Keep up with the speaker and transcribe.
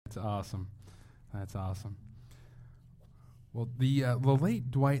That's awesome. That's awesome. Well, the late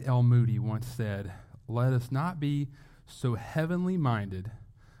Dwight L. Moody once said, "Let us not be so heavenly minded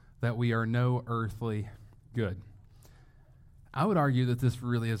that we are no earthly good." I would argue that this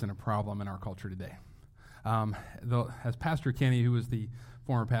really isn't a problem in our culture today. As Pastor Kenny, who was the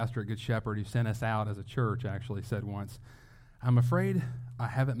former pastor at Good Shepherd, who sent us out as a church, actually said once, "I'm afraid I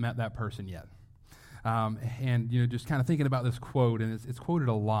haven't met that person yet." And just kind of thinking about this quote, and it's quoted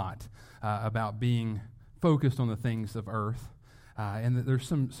a lot about being focused on the things of earth, and that there's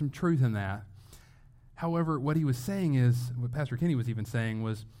some truth in that. However, what he was saying is, what Pastor Kenny was even saying,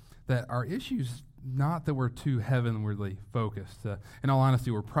 was that our issue's not that we're too heavenwardly focused. In all honesty,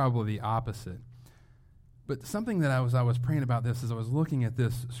 we're probably the opposite. But something that I was praying about this as I was looking at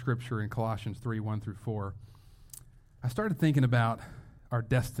this scripture in Colossians 3, 1 through 4, I started thinking about our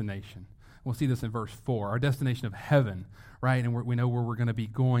destination. We'll see this in verse 4, our destination of heaven, right? And we know where we're going to be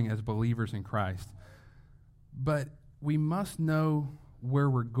going as believers in Christ. But we must know where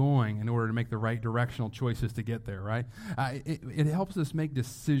we're going in order to make the right directional choices to get there, right? It helps us make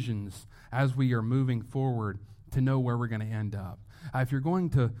decisions as we are moving forward to know where we're going to end up. If you're going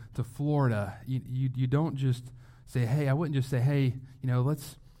to Florida, you don't just say, hey, I wouldn't just say, hey,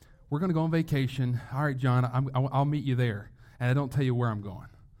 we're going to go on vacation. All right, John, I'll meet you there. And I don't tell you where I'm going.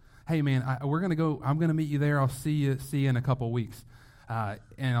 Hey, man, I'm going to meet you there. I'll see you in a couple of weeks.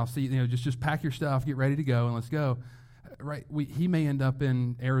 And I'll see you, just pack your stuff, get ready to go, and let's go. Right? He may end up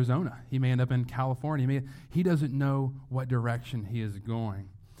in Arizona. He may end up in California. He doesn't know what direction he is going.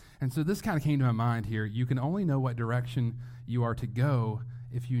 And so this kind of came to my mind here. You can only know what direction you are to go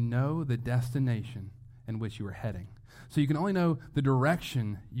if you know the destination in which you are heading. So you can only know the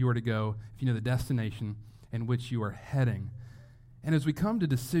direction you are to go if you know the destination in which you are heading. And as we come to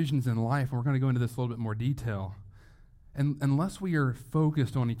decisions in life, and we're going to go into this a little bit more detail, and unless we are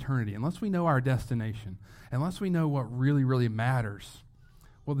focused on eternity, unless we know our destination, unless we know what really, really matters,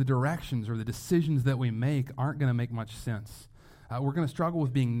 well, the directions or the decisions that we make aren't going to make much sense. We're going to struggle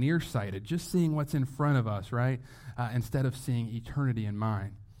with being nearsighted, just seeing what's in front of us, right, instead of seeing eternity in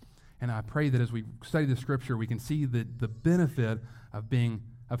mind. And I pray that as we study the Scripture, we can see the benefit of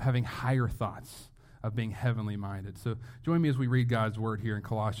having higher thoughts, of being heavenly minded. So join me as we read God's Word here in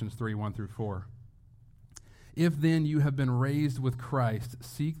Colossians 3, 1 through 4. If then you have been raised with Christ,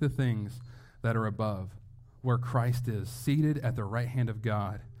 seek the things that are above, where Christ is, seated at the right hand of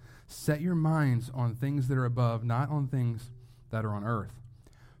God. Set your minds on things that are above, not on things that are on earth.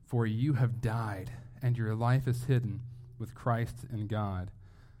 For you have died, and your life is hidden with Christ in God.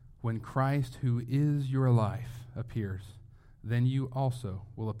 When Christ, who is your life, appears, then you also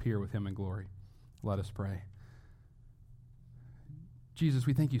will appear with him in glory. Let us pray. Jesus,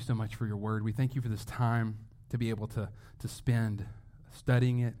 we thank you so much for your word. We thank you for this time to be able to spend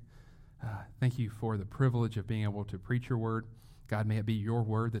studying it. Thank you for the privilege of being able to preach your word. God, may it be your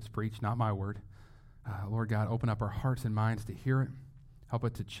word that's preached, not my word. Lord God, open up our hearts and minds to hear it. Help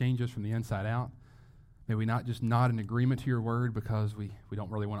it to change us from the inside out. May we not just nod in agreement to your word because we don't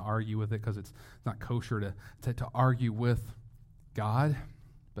really want to argue with it because it's not kosher to argue with God,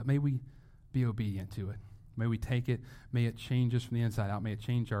 but may we be obedient to it. May we take it. May it change us from the inside out. May it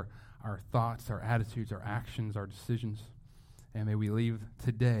change our thoughts, our attitudes, our actions, our decisions. And may we leave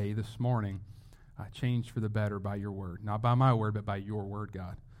today, this morning, changed for the better by your word. Not by my word, but by your word,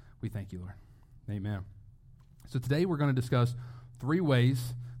 God. We thank you, Lord. Amen. So today we're going to discuss 3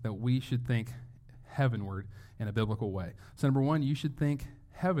 ways that we should think heavenward in a biblical way. So number 1, you should think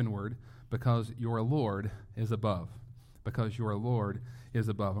heavenward because your Lord is above. Because your Lord is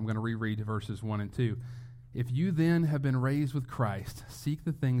above. I'm going to reread verses 1 and 2. If you then have been raised with Christ, seek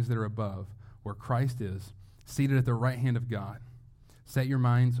the things that are above, where Christ is, seated at the right hand of God. Set your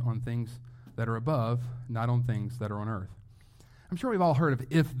minds on things that are above, not on things that are on earth. I'm sure we've all heard of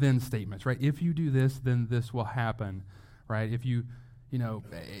if-then statements, right? If you do this, then this will happen, right? If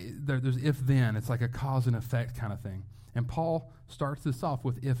there's if-then. It's like a cause and effect kind of thing. And Paul starts this off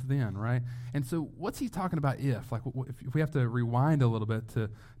with if-then, right? And so what's he talking about if? Like if we have to rewind a little bit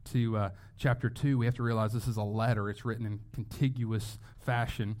to chapter 2, we have to realize this is a letter. It's written in contiguous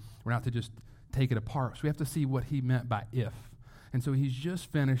fashion. We're not to just take it apart. So we have to see what he meant by if. And so he's just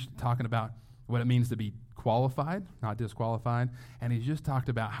finished talking about what it means to be qualified, not disqualified, and he's just talked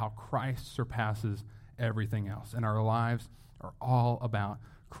about how Christ surpasses everything else, and our lives are all about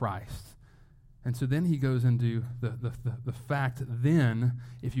Christ. And so then he goes into the fact, then,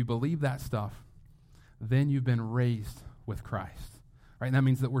 if you believe that stuff, then you've been raised with Christ. Right? And that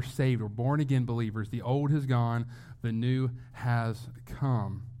means that we're saved. We're born-again believers. The old has gone. The new has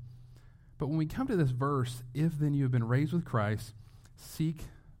come. But when we come to this verse, if then you have been raised with Christ, seek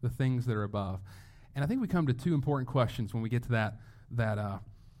the things that are above. And I think we come to two important questions when we get to the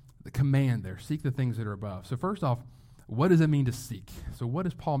command there, seek the things that are above. So first off, what does it mean to seek? So what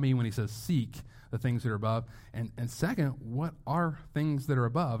does Paul mean when he says seek the things that are above? And second, what are things that are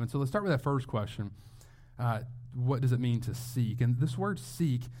above? And so let's start with that first question. What does it mean to seek? And this word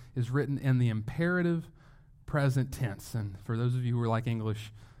seek is written in the imperative present tense. And for those of you who are like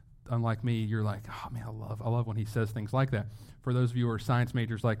English, unlike me, you're like, oh man, I love when he says things like that. For those of you who are science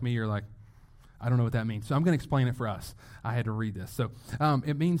majors like me, you're like, I don't know what that means. So I'm going to explain it for us. I had to read this. So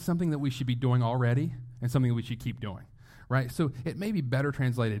it means something that we should be doing already and something that we should keep doing, right? So it may be better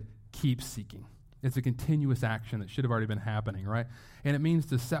translated, keep seeking. It's a continuous action that should have already been happening, right? And it means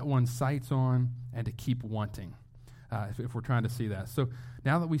to set one's sights on and to keep wanting, if we're trying to see that. So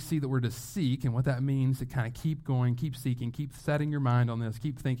now that we see that we're to seek and what that means, to kind of keep going, keep seeking, keep setting your mind on this,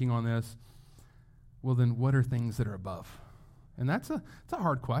 keep thinking on this, well then what are things that are above? And it's a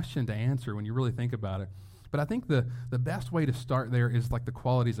hard question to answer when you really think about it. But I think the best way to start there is like the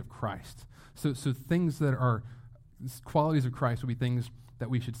qualities of Christ. So things that are qualities of Christ would be things that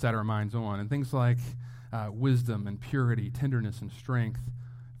we should set our minds on. And things like wisdom and purity, tenderness and strength,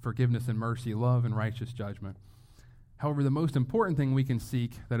 forgiveness and mercy, love and righteous judgment. However, the most important thing we can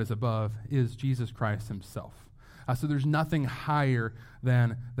seek that is above is Jesus Christ himself. So there's nothing higher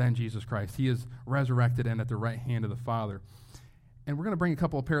than Jesus Christ. He is resurrected and at the right hand of the Father. And we're going to bring a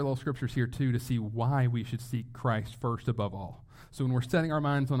couple of parallel scriptures here, too, to see why we should seek Christ first above all. So when we're setting our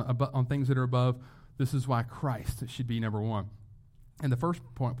minds on things that are above, this is why Christ should be number one. And the first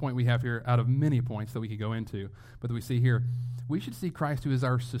point we have here, out of many points that we could go into, but that we see here, we should seek Christ who is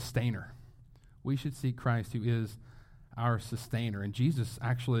our sustainer. We should seek Christ who is our sustainer. And Jesus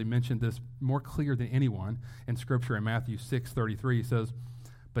actually mentioned this more clear than anyone in Scripture in Matthew 6:33. He says,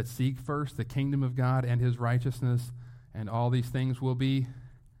 but seek first the kingdom of God and his righteousness, and all these things will be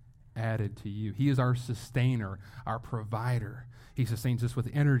added to you. He is our sustainer, our provider. He sustains us with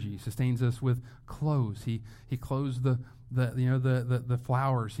energy, sustains us with clothes. He clothes the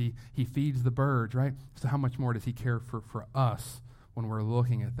flowers. He feeds the birds, right? So how much more does he care for us when we're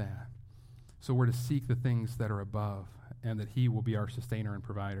looking at that? So we're to seek the things that are above, and that he will be our sustainer and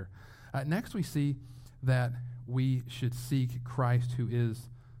provider. Next, we see that we should seek Christ who is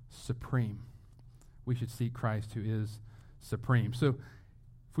supreme. We should seek Christ who is supreme. So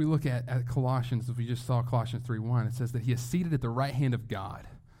if we look at Colossians, if we just saw Colossians 3:1, it says that he is seated at the right hand of God.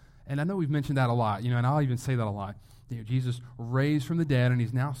 And I know we've mentioned that a lot, and I'll even say that a lot. Jesus raised from the dead, and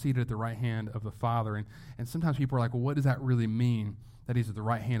he's now seated at the right hand of the Father. And sometimes people are like, well, what does that really mean, that he's at the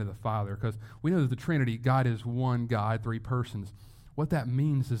right hand of the Father? Because we know that the Trinity, God is one God, three persons. What that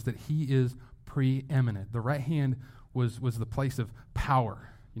means is that he is preeminent. The right hand was the place of power.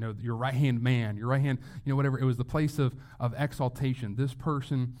 Your right-hand man, your right hand, whatever. It was the place of exaltation. This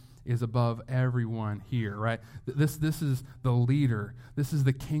person is above everyone here, right? This is the leader. This is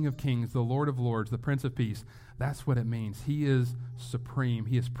the King of Kings, the Lord of Lords, the Prince of Peace. That's what it means. He is supreme.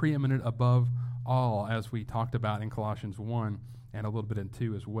 He is preeminent above all, as we talked about in Colossians 1 and a little bit in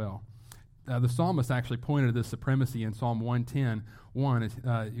 2 as well. The psalmist actually pointed to this supremacy in Psalm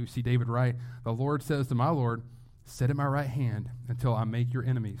 110:1. You see David write, the Lord says to my Lord, sit at my right hand until I make your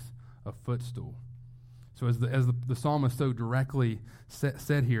enemies a footstool. So as the psalmist so directly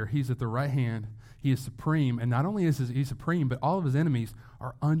said here, he's at the right hand, he is supreme, and not only is he supreme, but all of his enemies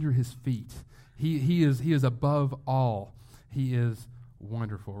are under his feet. He is above all. He is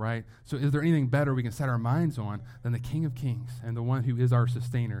wonderful, right? So is there anything better we can set our minds on than the King of Kings and the one who is our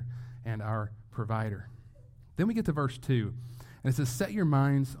sustainer and our provider? Then we get to verse 2, and it says, set your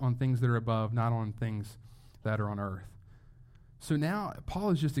minds on things that are above, not on things that are on earth. So now Paul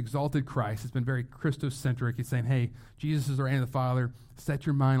has just exalted Christ. It's been very Christocentric. He's saying, hey, Jesus is the right hand of the Father. Set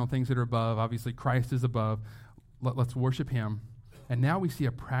your mind on things that are above. Obviously, Christ is above. Let's worship him. And now we see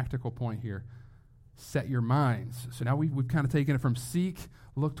a practical point here. Set your minds. So now we've kind of taken it from seek,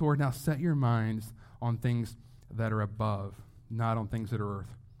 look toward. Now set your minds on things that are above, not on things that are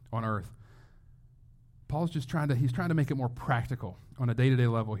on earth. Paul's just trying to make it more practical on a day-to-day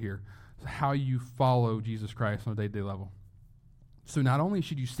level here. How you follow Jesus Christ on a day-to-day level. So not only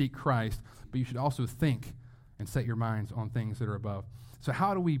should you seek Christ, but you should also think and set your minds on things that are above. So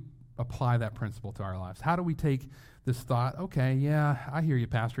how do we apply that principle to our lives? How do we take this thought, okay, yeah, I hear you,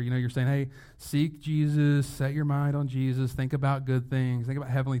 Pastor. You're saying, hey, seek Jesus, set your mind on Jesus, think about good things, think about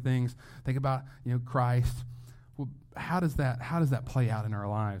heavenly things, think about, Christ. Well, how does that play out in our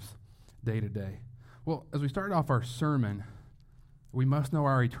lives day to day? Well, as we started off our sermon, we must know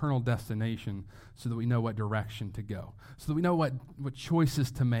our eternal destination so that we know what direction to go, so that we know what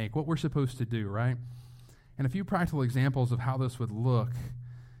choices to make, what we're supposed to do, right? And a few practical examples of how this would look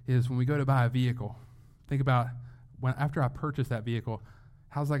is when we go to buy a vehicle, think about after I purchase that vehicle,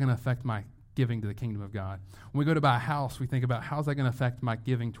 how's that going to affect my giving to the kingdom of God? When we go to buy a house, we think about how's that going to affect my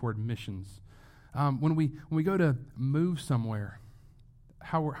giving toward missions? When we go to move somewhere,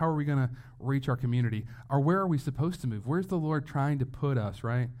 how are we going to reach our community? Or where are we supposed to move? Where's the Lord trying to put us,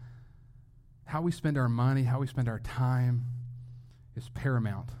 right? How we spend our money, how we spend our time is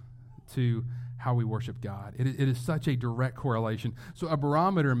paramount to how we worship God. It is such a direct correlation. So a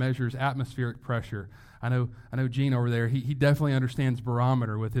barometer measures atmospheric pressure. I know Gene over there, he definitely understands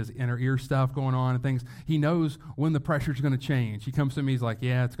barometer with his inner ear stuff going on and things. He knows when the pressure's going to change. He comes to me, he's like,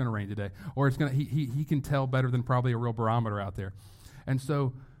 yeah, it's going to rain today. Or he can tell better than probably a real barometer out there. And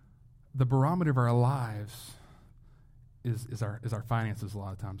so the barometer of our lives is our finances a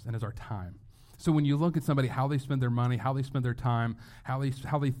lot of times, and is our time. So when you look at somebody, how they spend their money, how they spend their time, how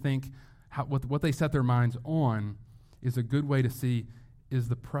they think, what they set their minds on is a good way to see, is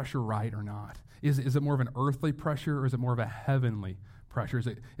the pressure right or not? Is it more of an earthly pressure, or is it more of a heavenly pressure?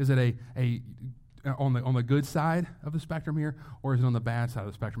 Is it a on the good side of the spectrum here, or is it on the bad side of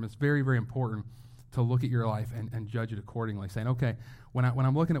the spectrum? It's very, very important to look at your life and judge it accordingly, saying, okay, when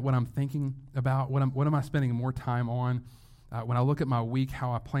I'm looking at what I'm thinking about, what am I spending more time on? When I look at my week,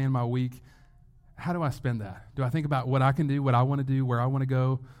 how I plan my week, how do I spend that? Do I think about what I can do, what I want to do, where I want to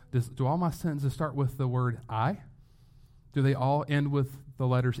go? Do all my sentences start with the word I? Do they all end with the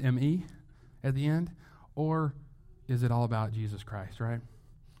letters M-E at the end? Or is it all about Jesus Christ, right?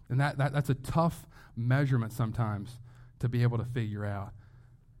 And that's a tough measurement sometimes to be able to figure out.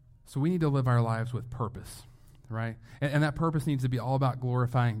 So we need to live our lives with purpose, right? And that purpose needs to be all about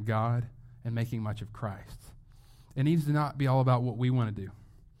glorifying God and making much of Christ. It needs to not be all about what we want to do.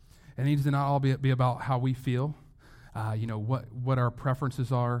 It needs to not all be about how we feel, what our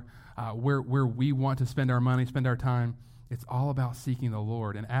preferences are, where we want to spend our money, spend our time. It's all about seeking the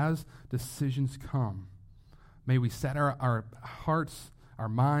Lord. And as decisions come, may we set our hearts, our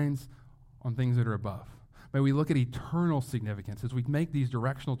minds on things that are above. May we look at eternal significance as we make these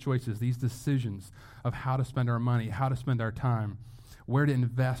directional choices, these decisions of how to spend our money, how to spend our time, where to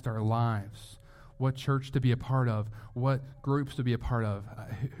invest our lives, what church to be a part of, what groups to be a part of,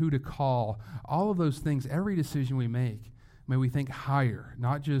 who to call. All of those things, every decision we make, may we think higher,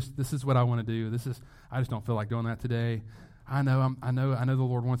 not just this is what I want to do. I just don't feel like doing that today. I know the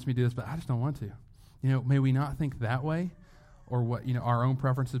Lord wants me to do this, but I just don't want to. May we not think that way, or what our own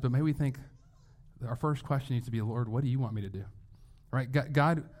preferences, but may we think our first question needs to be, Lord, what do you want me to do? Right?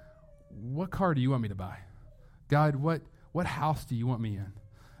 God, what car do you want me to buy? God, what house do you want me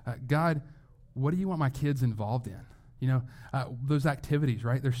in? God, what do you want my kids involved in? Those activities,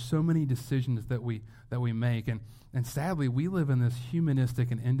 right? There's so many decisions that we make, and sadly, we live in this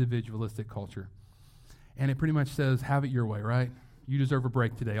humanistic and individualistic culture, and it pretty much says, have it your way, right? You deserve a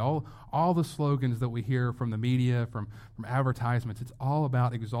break today. All the slogans that we hear from the media, from advertisements, it's all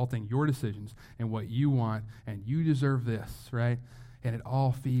about exalting your decisions and what you want, and you deserve this, right? And it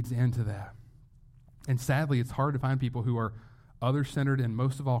all feeds into that. And sadly, it's hard to find people who are other-centered and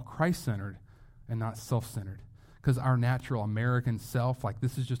most of all Christ-centered and not self-centered. Because our natural American self, like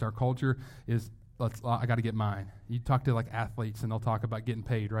this is just our culture, is I got to get mine. You talk to like athletes and they'll talk about getting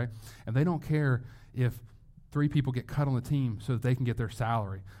paid, right? And they don't care if 3 people get cut on the team so that they can get their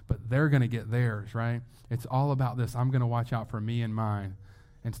salary, but they're going to get theirs, right? It's all about this. I'm going to watch out for me and mine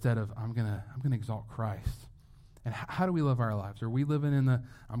instead of I'm going to exalt Christ. And how do we live our lives? Are we living in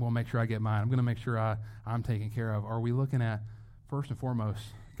I'm going to make sure I get mine. I'm going to make sure I'm taken care of. Are we looking at, first and foremost,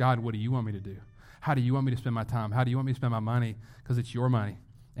 God, what do you want me to do? How do you want me to spend my time? How do you want me to spend my money? Because it's your money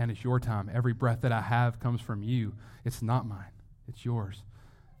and it's your time. Every breath that I have comes from you. It's not mine. It's yours.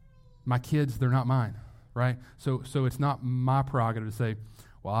 My kids, they're not mine. Right? So it's not my prerogative to say,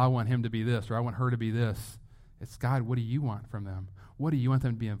 well, I want him to be this or I want her to be this. It's God, what do you want from them? What do you want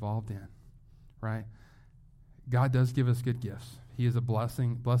them to be involved in? Right? God does give us good gifts. He is a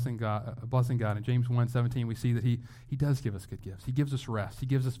blessing God. In James 1:17, we see that he does give us good gifts. He gives us rest. He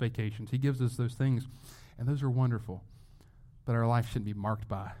gives us vacations. He gives us those things, and those are wonderful. But our life shouldn't be marked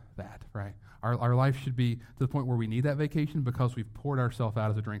by that, right? Our life should be to the point where we need that vacation because we've poured ourselves out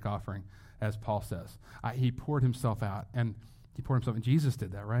as a drink offering, as Paul says. He poured himself out, and Jesus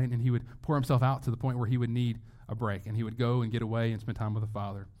did that, right? And he would pour himself out to the point where he would need a break, and he would go and get away and spend time with the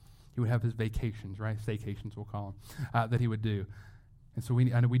Father. He would have his vacations, right? Staycations, we'll call them, that he would do. And so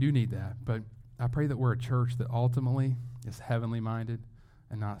I know we do need that, but I pray that we're a church that ultimately is heavenly minded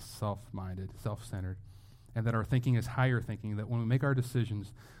and not self-minded, self-centered, and that our thinking is higher thinking, that when we make our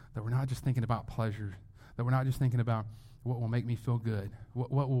decisions, that we're not just thinking about pleasure, that we're not just thinking about what will make me feel good, what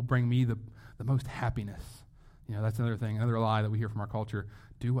will bring me the most happiness. That's another thing, another lie that we hear from our culture.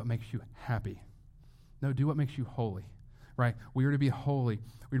 Do what makes you happy. No, do what makes you holy, right? We are to be holy.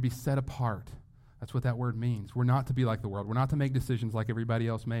 We're to be set apart. That's what that word means. We're not to be like the world. We're not to make decisions like everybody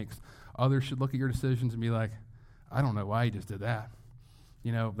else makes. Others should look at your decisions and be like, I don't know why you just did that.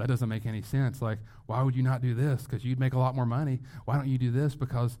 That doesn't make any sense. Like, why would you not do this? Because you'd make a lot more money. Why don't you do this?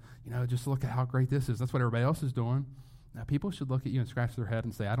 Because, just look at how great this is. That's what everybody else is doing. Now, people should look at you and scratch their head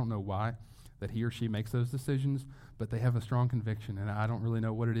and say, I don't know why that he or she makes those decisions, but they have a strong conviction, and I don't really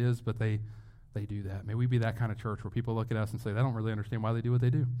know what it is, but they do that. May we be that kind of church where people look at us and say, they don't really understand why they do what they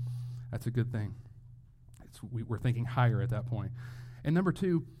do. That's a good thing. We're thinking higher at that point. And number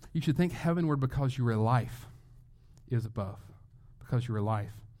 2, you should think heavenward because your life is above. Because your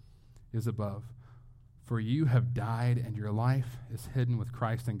life is above. For you have died, and your life is hidden with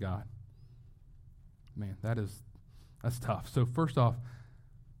Christ in God. Man, that's tough. So first off,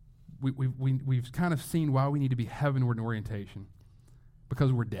 we've kind of seen why we need to be heavenward in orientation.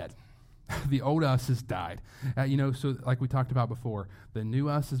 Because we're dead. The old us has died. So like we talked about before, the new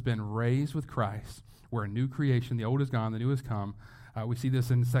us has been raised with Christ. We're a new creation. The old is gone, the new has come. We see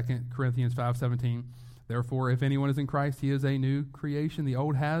this in 2 Corinthians 5:17. Therefore, if anyone is in Christ, he is a new creation. The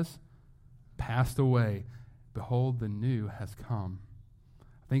old has passed away. Behold, the new has come.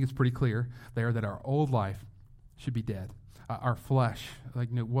 I think it's pretty clear there that our old life should be dead. Our flesh,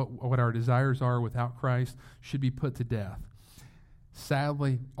 what our desires are without Christ, should be put to death.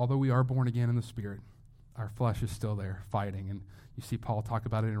 Sadly, although we are born again in the Spirit, our flesh is still there fighting. And you see Paul talk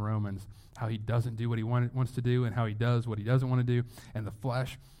about it in Romans, how he doesn't do what he wants to do and how he does what he doesn't want to do. And the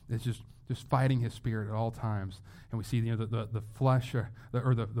flesh is just fighting his spirit at all times. And we see the flesh, or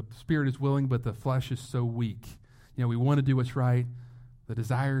the spirit is willing, but the flesh is so weak. We want to do what's right. The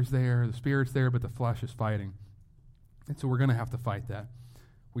desire's there, the spirit's there, but the flesh is fighting. And so we're going to have to fight that.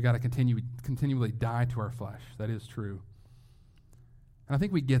 We got to continually die to our flesh. That is true. And I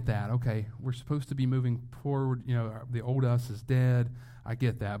think we get that. Okay, we're supposed to be moving forward. The old us is dead. I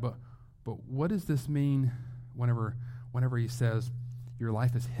get that. But what does this mean whenever he says your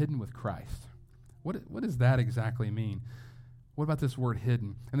life is hidden with Christ? What does that exactly mean? What about this word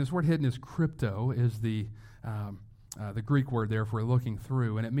hidden? And this word hidden is crypto, is the Greek word there if we're looking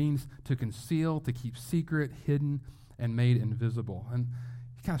through. And it means to conceal, to keep secret, hidden, and made invisible. And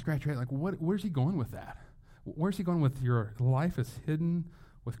you kind of scratch your head like, where's he going with that? Where's he going with your life is hidden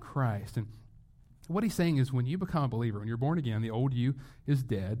with Christ? And what he's saying is when you become a believer, when you're born again, the old you is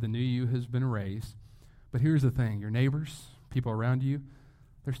dead, the new you has been raised. But here's the thing, your neighbors, people around you,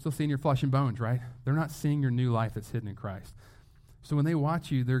 they're still seeing your flesh and bones, right? They're not seeing your new life that's hidden in Christ. So when they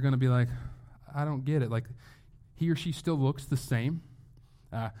watch you, they're going to be like, I don't get it. Like, he or she still looks the same.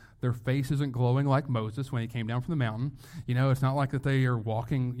 Their face isn't glowing like Moses when he came down from the mountain. It's not like that they are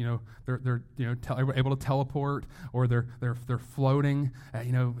walking. They're able to teleport, or they're floating.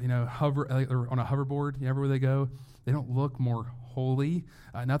 Hover or on a hoverboard. Everywhere they go, they don't look more holy.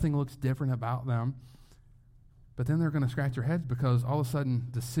 Nothing looks different about them. But then they're going to scratch their heads because all of a sudden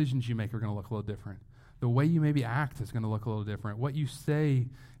decisions you make are going to look a little different. The way you maybe act is going to look a little different. What you say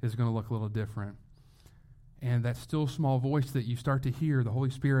is going to look a little different. And that still small voice that you start to hear, the Holy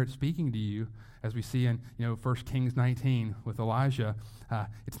Spirit speaking to you, as we see in 1 Kings 19 with Elijah,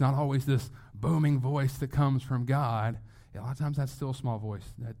 it's not always this booming voice that comes from God. A lot of times that's still a small voice.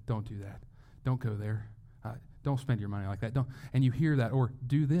 Don't do that. Don't go there. Don't spend your money like that. Don't. And you hear that, or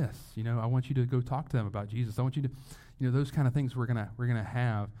do this. I want you to go talk to them about Jesus. I want you to, those kind of things we're gonna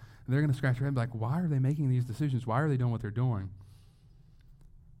have. And they're gonna scratch their head and be like, why are they making these decisions? Why are they doing what they're doing?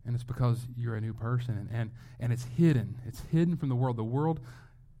 And it's because you're a new person, and it's hidden. It's hidden from the world. The world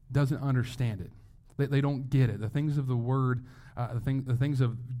doesn't understand it. They don't get it. The things of the Word, the things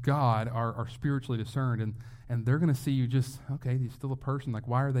of God are spiritually discerned, and they're going to see you just, okay, he's still a person. Like,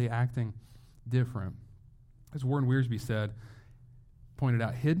 why are they acting different? As Warren Wiersbe pointed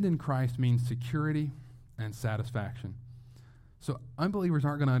out, hidden in Christ means security and satisfaction. So unbelievers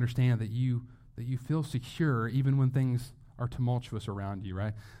aren't going to understand that you feel secure even when things are tumultuous around you,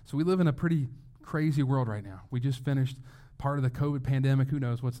 right? So we live in a pretty crazy world right now. We just finished part of the COVID pandemic. Who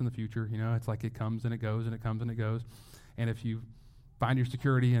knows what's in the future? It's like it comes and it goes and it comes and it goes. And if you find your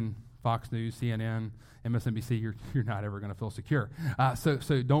security in Fox News, CNN, MSNBC, you're not ever going to feel secure. So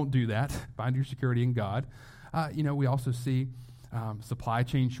don't do that. Find your security in God. We also see supply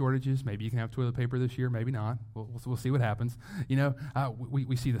chain shortages. Maybe you can have toilet paper this year, maybe not. We'll see what happens.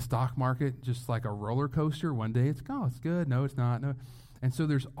 We see the stock market just like a roller coaster. One day it's good. No, it's not. No. And so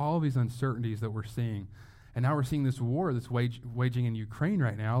there's all these uncertainties that we're seeing. And now we're seeing this war that's waging in Ukraine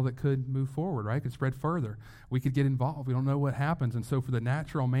right now that could move forward, right? Could spread further. We could get involved. We don't know what happens. And so for the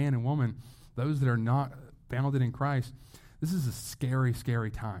natural man and woman, those that are not bounded in Christ, this is a scary, scary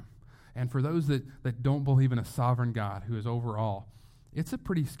time. And for those that don't believe in a sovereign God who is over all, it's a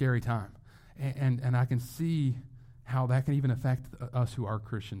pretty scary time. And I can see how that can even affect us who are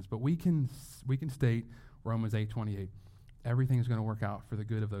Christians. But we can state Romans 8:28. Everything is going to work out for the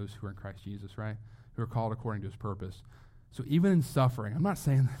good of those who are in Christ Jesus, right? Who are called according to his purpose. So even in suffering, I'm not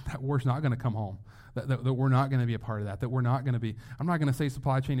saying that war's not going to come home, that we're not going to be a part of that we're not going to be, I'm not going to say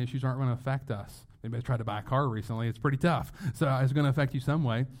supply chain issues aren't going to affect us. Maybe I tried to buy a car recently. It's pretty tough. So it's going to affect you some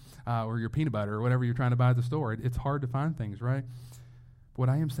way, or your peanut butter or whatever you're trying to buy at the store. It's hard to find things, right? But what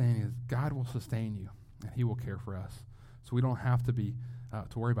I am saying is God will sustain you, and he will care for us. So we don't have to be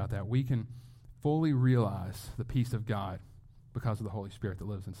to worry about that. We can fully realize the peace of God because of the Holy Spirit that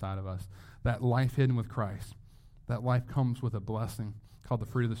lives inside of us. That life hidden with Christ, that life comes with a blessing called the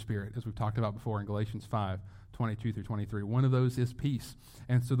fruit of the Spirit, as we've talked about before in Galatians 5:22 through 23. One of those is peace.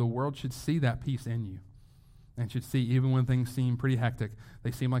 And so the world should see that peace in you and should see, even when things seem pretty hectic,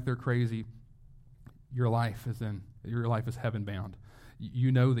 they seem like they're crazy, your life is heaven bound.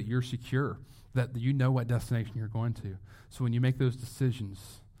 You know that you're secure, that you know what destination you're going to. So when you make those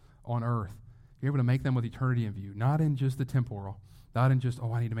decisions on earth, you're able to make them with eternity in view, not in just the temporal, not in just,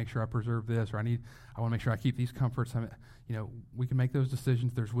 I need to make sure I preserve this, or I want to make sure I keep these comforts. We can make those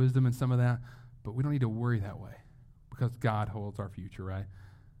decisions. There's wisdom in some of that, but we don't need to worry that way because God holds our future, right?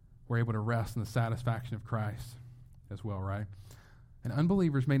 We're able to rest in the satisfaction of Christ as well, right? And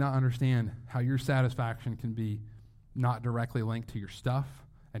unbelievers may not understand how your satisfaction can be not directly linked to your stuff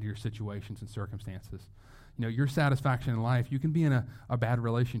and to your situations and circumstances. Your satisfaction in life, you can be in a bad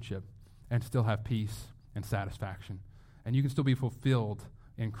relationship and still have peace and satisfaction. And you can still be fulfilled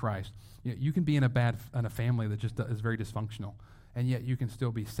in Christ. You can be in a family that just is very dysfunctional, and yet you can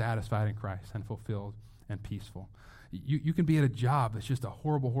still be satisfied in Christ and fulfilled and peaceful. You can be at a job that's just a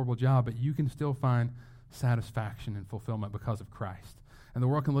horrible, horrible job, but you can still find satisfaction and fulfillment because of Christ. And the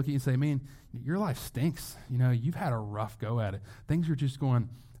world can look at you and say, man, your life stinks. You've had a rough go at it. Things are just going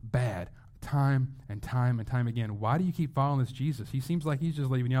bad time and time and time again. Why do you keep following this Jesus? He seems like he's just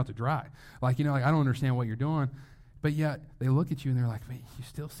leaving you out to dry. I don't understand what you're doing. But yet they look at you and they're like, man, you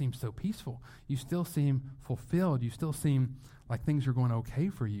still seem so peaceful. You still seem fulfilled. You still seem like things are going okay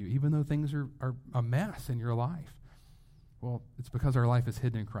for you, even though things are a mess in your life. Well, it's because our life is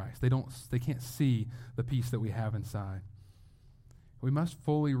hidden in Christ. They can't see the peace that we have inside. We must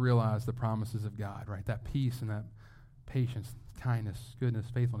fully realize the promises of God, right? That peace and that patience, kindness, goodness,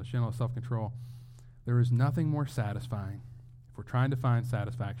 faithfulness, gentleness, self-control. There is nothing more satisfying. If we're trying to find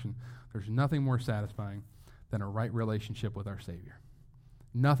satisfaction, there's nothing more satisfying than a right relationship with our Savior.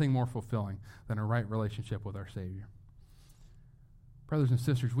 Nothing more fulfilling than a right relationship with our Savior. Brothers and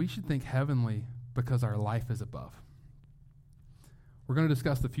sisters, we should think heavenly because our life is above. We're going to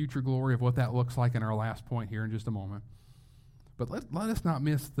discuss the future glory of what that looks like in our last point here in just a moment. But let us not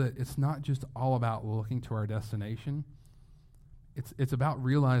miss that it's not just all about looking to our destination. It's about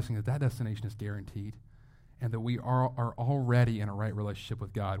realizing that destination is guaranteed and that we are already in a right relationship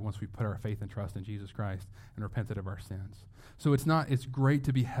with God once we put our faith and trust in Jesus Christ and repented of our sins. So it's great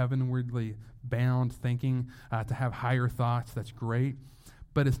to be heavenwardly bound thinking, to have higher thoughts. That's great.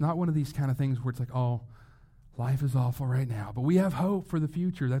 But it's not one of these kind of things where it's like, oh, life is awful right now, but we have hope for the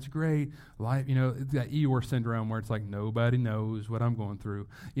future. That's great. Life, it's that Eeyore syndrome where it's like nobody knows what I'm going through.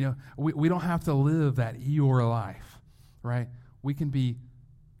 We don't have to live that Eeyore life, right? We can be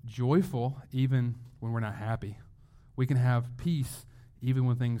joyful even when we're not happy. We can have peace even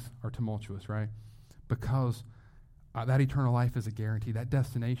when things are tumultuous, right? Because that eternal life is a guarantee. That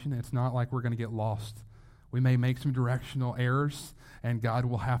destination, it's not like we're going to get lost. We may make some directional errors, and God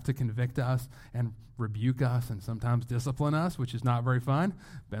will have to convict us and rebuke us and sometimes discipline us, which is not very fun.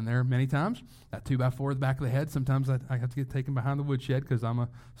 Been there many times. That 2x4 at the back of the head, sometimes I have to get taken behind the woodshed because I'm a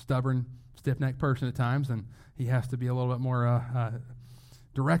stubborn, stiff-necked person at times, and he has to be a little bit more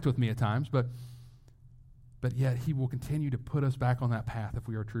direct with me at times. But yet he will continue to put us back on that path if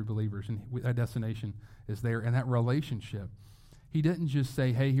we are true believers, and that destination is there. And that relationship, he didn't just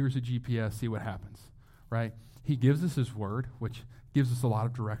say, hey, here's a GPS, see what happens, right? He gives us his word, which gives us a lot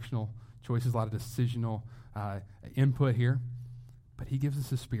of directional choices, a lot of decisional input here. But he gives us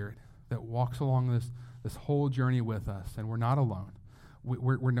his Spirit that walks along this whole journey with us, and we're not alone.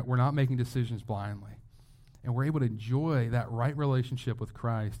 We're not making decisions blindly. And we're able to enjoy that right relationship with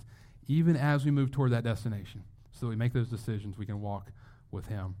Christ even as we move toward that destination. So that we make those decisions, we can walk with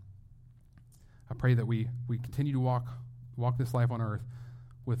him. I pray that we continue to walk this life on earth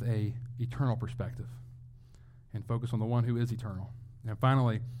with a eternal perspective and focus on the one who is eternal. And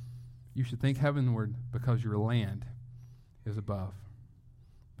finally, you should think heavenward because your land is above.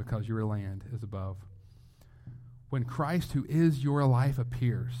 Because your land is above. When Christ, who is your life,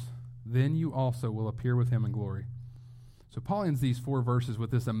 appears, then you also will appear with him in glory. So Paul ends these 4 verses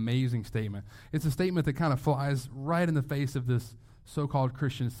with this amazing statement. It's a statement that kind of flies right in the face of this so-called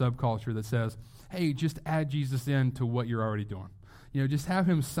Christian subculture that says, hey, just add Jesus into what you're already doing. Just have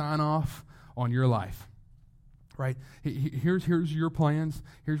him sign off on your life, right? Here's your plans.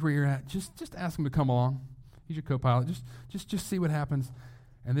 Here's where you're at. Just ask him to come along. He's your co-pilot. Just see what happens.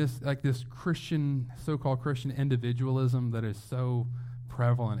 And this Christian, so-called Christian individualism that is so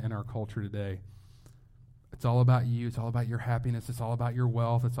prevalent in our culture today. It's all about you. It's all about your happiness. It's all about your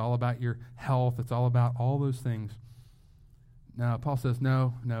wealth. It's all about your health. It's all about all those things. Now, Paul says,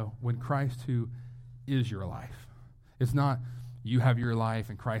 no. When Christ, who is your life, it's not you have your life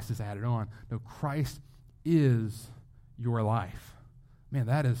and Christ is added on. No, Christ is your life. Man,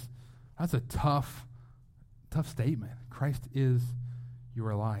 that's a tough statement. Christ is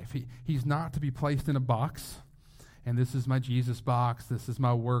your life. He's not to be placed in a box. And this is my Jesus box. This is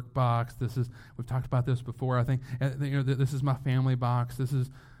my work box. We've talked about this before, I think. This is my family box. This is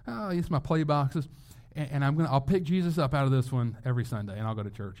my play boxes. And I'll pick Jesus up out of this one every Sunday, and I'll go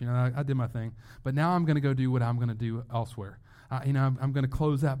to church. I did my thing. But now I'm going to go do what I'm going to do elsewhere. I'm going to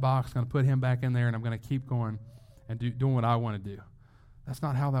close that box, going to put him back in there, and I'm going to keep going and doing what I want to do. That's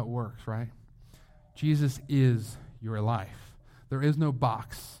not how that works, right? Jesus is your life. There is no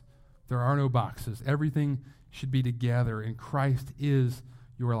box. There are no boxes. Everything should be together, and Christ is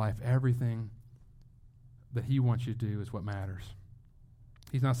your life. Everything that he wants you to do is what matters.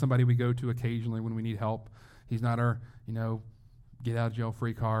 He's not somebody we go to occasionally when we need help. He's not our, get out of jail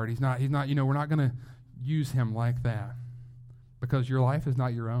free card. He's not, we're not going to use him like that because your life is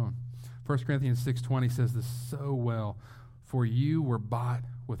not your own. 1 Corinthians 6:20 says this so well, for you were bought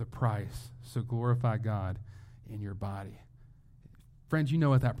with a price, so glorify God in your body. Friends, you know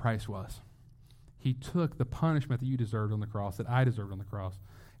what that price was. He took the punishment that you deserved on the cross, that I deserved on the cross,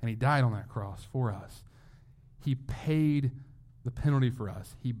 and he died on that cross for us. He paid the penalty for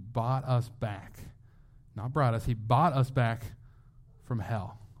us. He bought us back. Not brought us. He bought us back from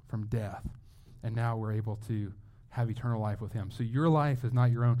hell, from death. And now we're able to have eternal life with him. So your life is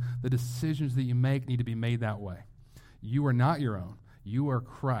not your own. The decisions that you make need to be made that way. You are not your own. You are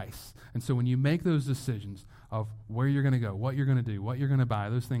Christ. And so when you make those decisions of where you're going to go, what you're going to do, what you're going to buy,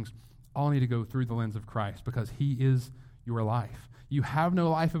 those things all need to go through the lens of Christ because he is your life. You have no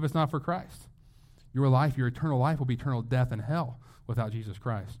life if it's not for Christ. Your life, your eternal life will be eternal death in hell without Jesus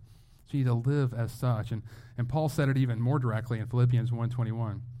Christ. So you need to live as such. And Paul said it even more directly in Philippians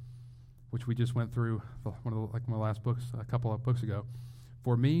 1:21, which we just went through one of the last books, a couple of books ago.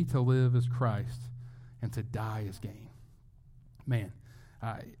 For me to live is Christ, and to die is gain. Man,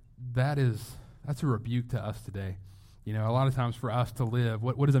 that's a rebuke to us today. A lot of times for us to live,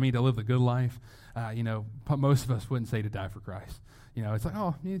 what does it mean to live the good life? Most of us wouldn't say to die for Christ. It's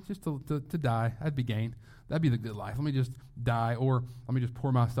like, just to die, that'd be gain. That'd be the good life. Let me just die, or let me just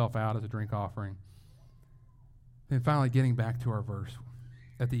pour myself out as a drink offering. And finally, getting back to our verse.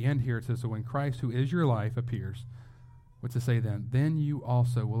 At the end here, it says, so when Christ, who is your life, appears, what's it say then? Then you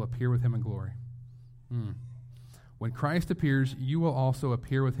also will appear with him in glory. When Christ appears, you will also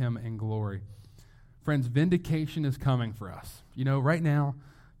appear with him in glory. Friends, vindication is coming for us. Right now,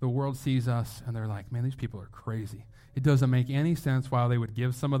 the world sees us, and they're like, man, these people are crazy. It doesn't make any sense why they would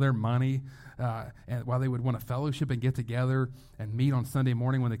give some of their money and why they would want to fellowship and get together and meet on Sunday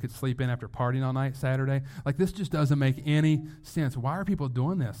morning when they could sleep in after partying all night Saturday. Like, this just doesn't make any sense. Why are people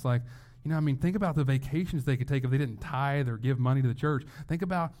doing this? Like, think about the vacations they could take if they didn't tithe or give money to the church. Think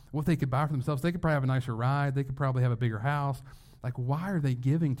about what they could buy for themselves. They could probably have a nicer ride. They could probably have a bigger house. Like, why are they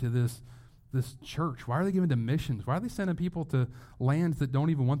giving to this church? Why are they giving to missions? Why are they sending people to lands that don't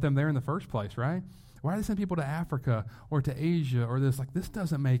even want them there in the first place, right? Why are they sending people to Africa or to Asia or this? Like, this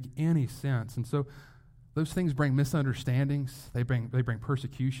doesn't make any sense. And so those things bring misunderstandings. They bring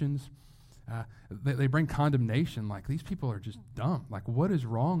persecutions. They bring condemnation. Like, these people are just dumb. Like, what is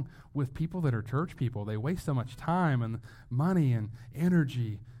wrong with people that are church people? They waste so much time and money and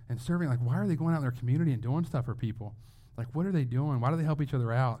energy and serving. Like, why are they going out in their community and doing stuff for people? Like, what are they doing? Why do they help each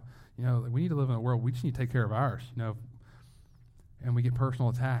other out? We need to live in a world. We just need to take care of ours, and we get personal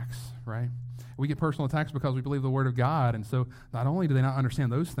attacks, right? We get personal attacks because we believe the word of God. And so not only do they not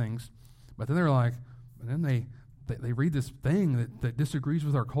understand those things, but then they're like, and then they read this thing that disagrees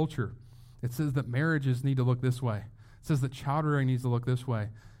with our culture. It says that marriages need to look this way. It says that child rearing needs to look this way.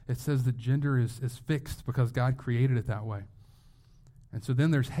 It says that gender is fixed because God created it that way. And so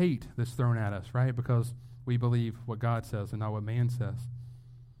then there's hate that's thrown at us, right? Because we believe what God says and not what man says.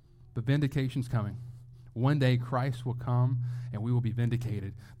 But vindication's coming. One day Christ will come and we will be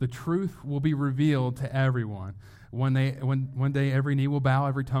vindicated. The truth will be revealed to everyone. One day every knee will bow,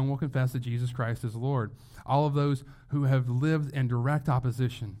 every tongue will confess that Jesus Christ is Lord. All of those who have lived in direct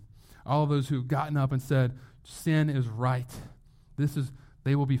opposition, all of those who have gotten up and said, sin is right,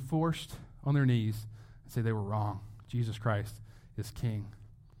 they will be forced on their knees and say they were wrong. Jesus Christ is King.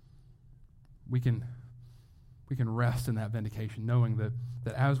 We can rest in that vindication, knowing that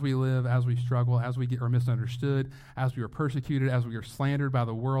as we live, as we struggle, as we are misunderstood, as we are persecuted, as we are slandered by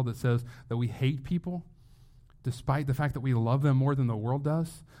the world that says that we hate people, despite the fact that we love them more than the world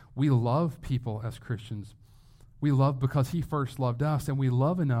does, we love people as Christians. We love because he first loved us, and we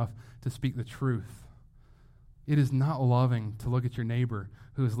love enough to speak the truth. It is not loving to look at your neighbor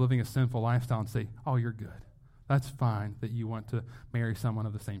who is living a sinful lifestyle and say, oh, you're good. That's fine that you want to marry someone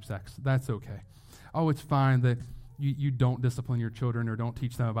of the same sex. That's okay. Oh, it's fine that you don't discipline your children or don't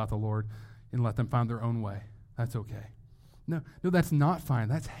teach them about the Lord and let them find their own way. That's okay. No, that's not fine.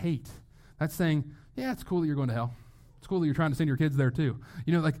 That's hate. That's saying, yeah, it's cool that you're going to hell. It's cool that you're trying to send your kids there too.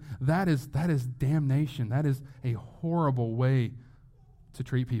 That is damnation. That is a horrible way to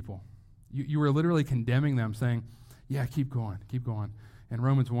treat people. You are literally condemning them, saying, yeah, keep going. In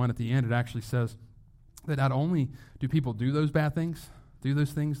Romans 1 at the end, it actually says that not only do people do those bad things, do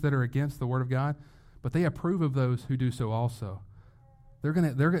those things that are against the Word of God, but they approve of those who do so also. They're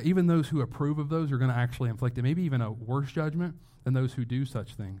gonna even those who approve of those are going to actually inflict maybe even a worse judgment than those who do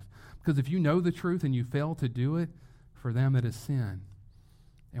such things. Because if you know the truth and you fail to do it, for them it is sin.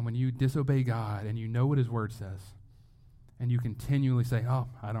 And when you disobey God and you know what his Word says, and you continually say, oh,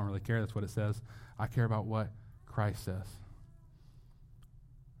 I don't really care, that's what it says. I care about what Christ says.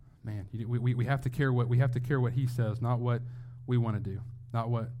 Man, we have to care what he says, not what we want to do, not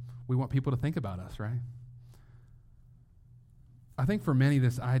what we want people to think about us, right? I think for many,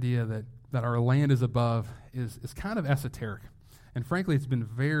 this idea that our land is above is kind of esoteric. And frankly, it's been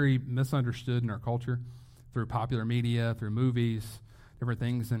very misunderstood in our culture through popular media, through movies, different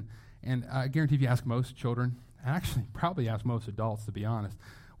things. And I guarantee if you ask most children, actually probably ask most adults, to be honest,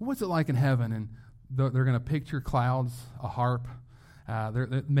 what's it like in heaven? And they're going to picture clouds, a harp,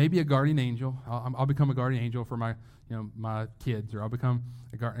 there maybe a guardian angel. I'll become a guardian angel for my kids, or I'll become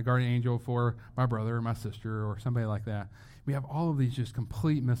a guardian angel for my brother or my sister or somebody like that. We have all of these just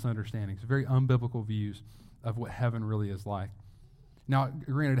complete misunderstandings, very unbiblical views of what heaven really is like. Now,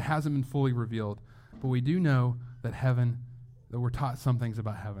 granted, it hasn't been fully revealed, but we do know that we're taught some things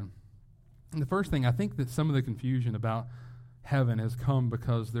about heaven. And the first thing, I think that some of the confusion about heaven has come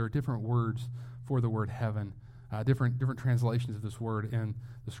because there are different words for the word heaven, different translations of this word in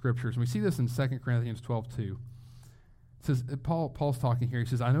the Scriptures. And we see this in 2 Corinthians 12:2. It says, Paul's talking here. He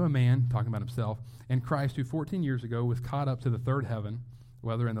says, I know a man, talking about himself, in Christ who 14 years ago was caught up to the third heaven,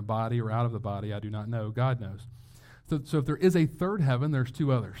 whether in the body or out of the body, I do not know. God knows. So if there is a third heaven, there's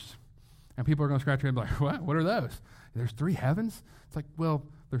two others. And people are going to scratch their head and be like, what? What are those? There's three heavens? It's like, well,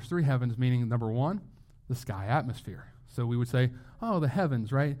 there's three heavens, meaning number one, the sky atmosphere. So we would say, oh, the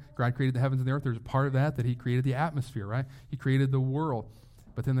heavens, right? God created the heavens and the earth. There's a part of that he created the atmosphere, right? He created the world.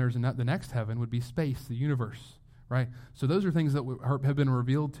 But then there's the next heaven would be space, the universe, right? So those are things that have been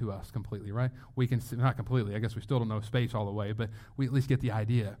revealed to us completely, right? We can, not completely, I guess we still don't know space all the way, but we at least get the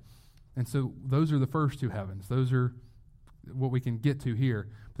idea. And so those are the first two heavens. Those are what we can get to here.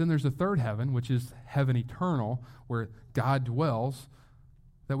 But then there's a third heaven, which is heaven eternal, where God dwells,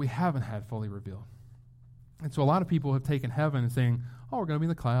 that we haven't had fully revealed. And so a lot of people have taken heaven and saying, oh, we're going to be in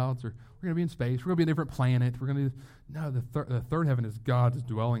the clouds, or we're going to be in space, we're going to be a different planet, No, the third heaven is God's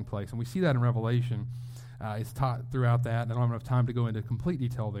dwelling place. And we see that in Revelation. It's taught throughout that, and I don't have enough time to go into complete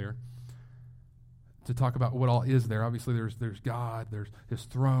detail there to talk about what all is there. Obviously, there's God, there's his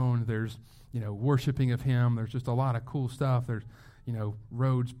throne, there's worshiping of him, there's just a lot of cool stuff. There's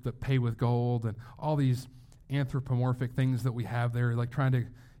roads that paved with gold, and all these anthropomorphic things that we have there, like trying to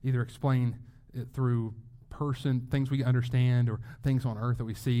either explain it through things we understand, or things on earth that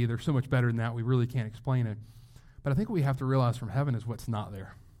we see. They're so much better than that, we really can't explain it. But I think what we have to realize from heaven is what's not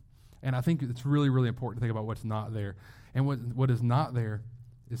there. And I think it's really, really important to think about what's not there. And what is not there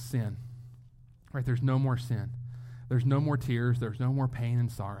is sin. Right? There's no more sin. There's no more tears. There's no more pain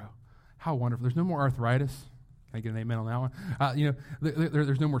and sorrow. How wonderful. There's no more arthritis. Can I get an amen on that one?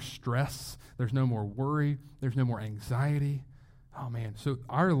 There's no more stress. There's no more worry. There's no more anxiety. Oh, man. So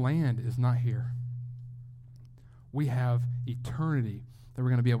our land is not here. We have eternity that we're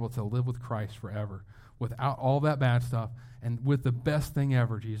going to be able to live with Christ forever, without all that bad stuff, and with the best thing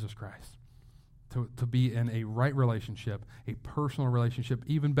ever, Jesus Christ. To be in a right relationship, a personal relationship,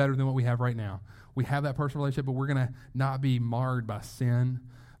 even better than what we have right now. We have that personal relationship, but we're going to not be marred by sin,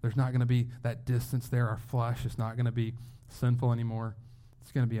 There's not going to be that distance there. Our flesh is not going to be sinful anymore.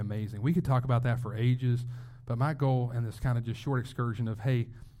 It's going to be amazing. We could talk about that for ages, but my goal in this kind of just short excursion of, hey,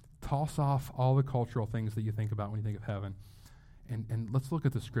 toss off all the cultural things that you think about when you think of heaven, and let's look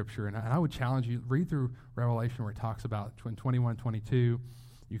at the Scripture. And I would challenge you, read through Revelation where it talks about 21, 22.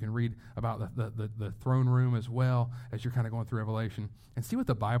 You can read about the throne room as well as you're kind of going through Revelation, and see what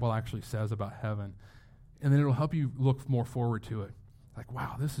the Bible actually says about heaven. And then it'll help you look more forward to it. Like,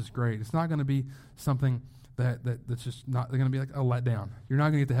 wow, this is great. It's not going to be something that's just not going to be like a letdown. You're not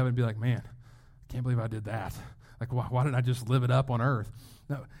going to get to heaven and be like, man, I can't believe I did that. Like, why didn't I just live it up on earth?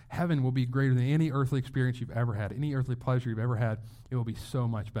 No, heaven will be greater than any earthly experience you've ever had, any earthly pleasure you've ever had. It will be so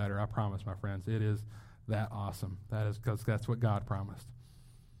much better. I promise, my friends. It is that awesome. That is because that's what God promised.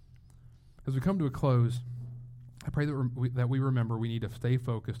 As we come to a close, I pray that we remember we need to stay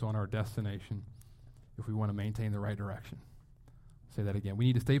focused on our destination if we want to maintain the right direction. Say that again. We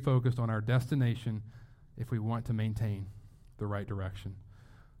need to stay focused on our destination if we want to maintain the right direction.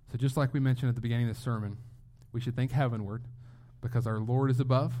 So just like we mentioned at the beginning of the sermon, we should think heavenward because our Lord is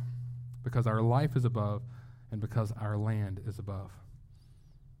above, because our life is above, and because our land is above.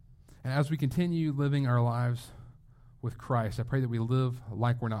 And as we continue living our lives with Christ, I pray that we live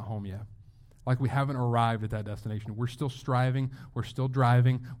like we're not home yet, like we haven't arrived at that destination. We're still striving, we're still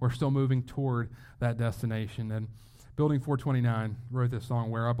driving, we're still moving toward that destination. And Building 429 wrote this song,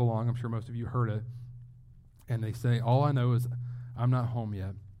 Where I Belong. I'm sure most of you heard it. And they say, all I know is I'm not home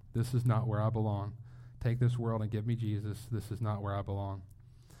yet. This is not where I belong. Take this world and give me Jesus. This is not where I belong.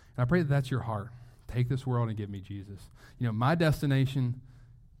 And I pray that that's your heart. Take this world and give me Jesus. You know, my destination,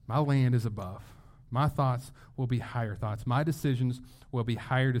 my land is above. My thoughts will be higher thoughts. My decisions will be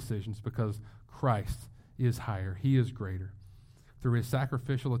higher decisions because Christ is higher. He is greater. Through his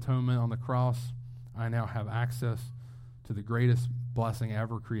sacrificial atonement on the cross, I now have access to the greatest blessing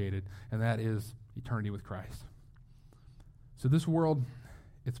ever created, and that is eternity with Christ. So this world,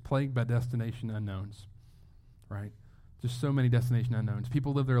 it's plagued by destination unknowns, right? Just so many destination unknowns.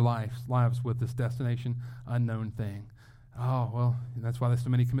 People live their lives with this destination unknown thing. Oh, well, that's why so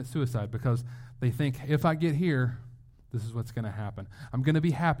many commit suicide, because they think, if I get here, this is what's going to happen. I'm going to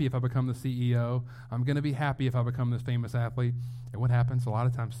be happy if I become the CEO. I'm going to be happy if I become this famous athlete. And what happens? A lot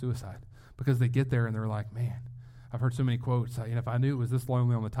of times suicide, because they get there and they're like, man, I've heard so many quotes. If I knew it was this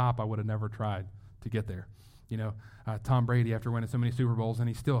lonely on the top, I would have never tried to get there. You know, Tom Brady, after winning so many Super Bowls,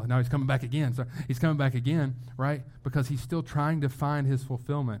 and now he's coming back again. So he's coming back again, right? Because he's still trying to find his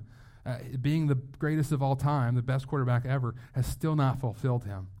fulfillment. Being the greatest of all time, the best quarterback ever, has still not fulfilled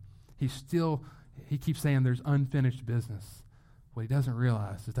him. He keeps saying there's unfinished business. What he doesn't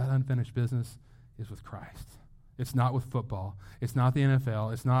realize is that unfinished business is with Christ. It's not with football. It's not the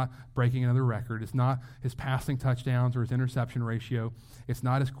NFL. It's not breaking another record. It's not his passing touchdowns or his interception ratio. It's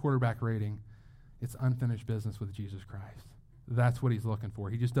not his quarterback rating. It's unfinished business with Jesus Christ. That's what he's looking for.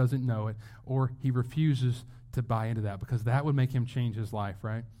 He just doesn't know it, or he refuses to buy into that, because that would make him change his life,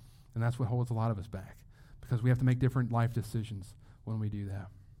 right? And that's what holds a lot of us back, because we have to make different life decisions when we do that.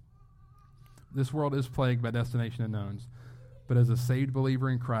 This world is plagued by destination unknowns, but as a saved believer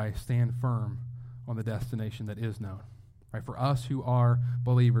in Christ, stand firm on the destination that is known. Right? For us who are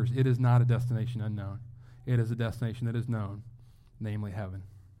believers, it is not a destination unknown. It is a destination that is known, namely heaven.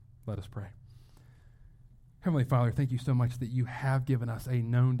 Let us pray. Heavenly Father, thank you so much that you have given us a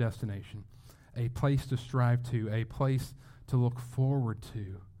known destination, a place to strive to, a place to look forward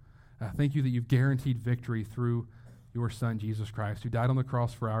to. Thank you that you've guaranteed victory through your Son, Jesus Christ, who died on the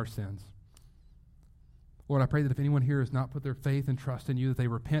cross for our sins. Lord, I pray that if anyone here has not put their faith and trust in you, that they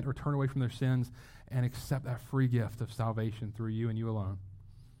repent or turn away from their sins and accept that free gift of salvation through you and you alone.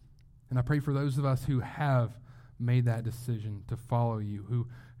 And I pray for those of us who have made that decision to follow you,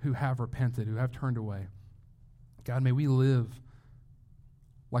 who have repented, who have turned away. God, may we live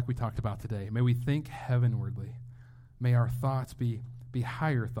like we talked about today. May we think heavenwardly. May our thoughts be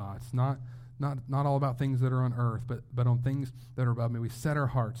higher thoughts, not all about things that are on earth, but on things that are above. May we set our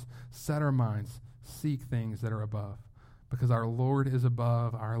hearts, set our minds, seek things that are above, because our Lord is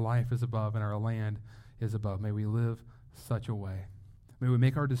above, our life is above, and our land is above. May we live such a way. May we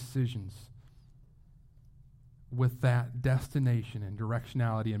make our decisions with that destination and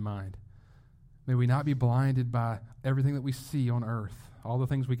directionality in mind. May we not be blinded by everything that we see on earth, all the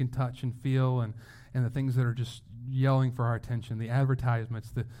things we can touch and feel, and the things that are just yelling for our attention, the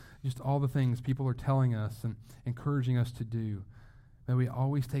advertisements, just all the things people are telling us and encouraging us to do. May we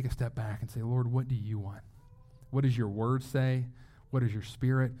always take a step back and say, Lord, what do you want? What does your word say? What is your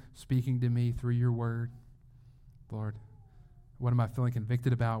Spirit speaking to me through your word? Lord, what am I feeling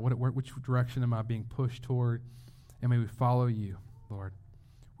convicted about? Which direction am I being pushed toward? And may we follow you, Lord.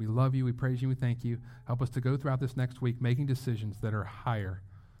 We love you. We praise you. We thank you. Help us to go throughout this next week making decisions that are higher,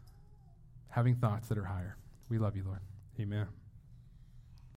 having thoughts that are higher. We love you, Lord. Amen.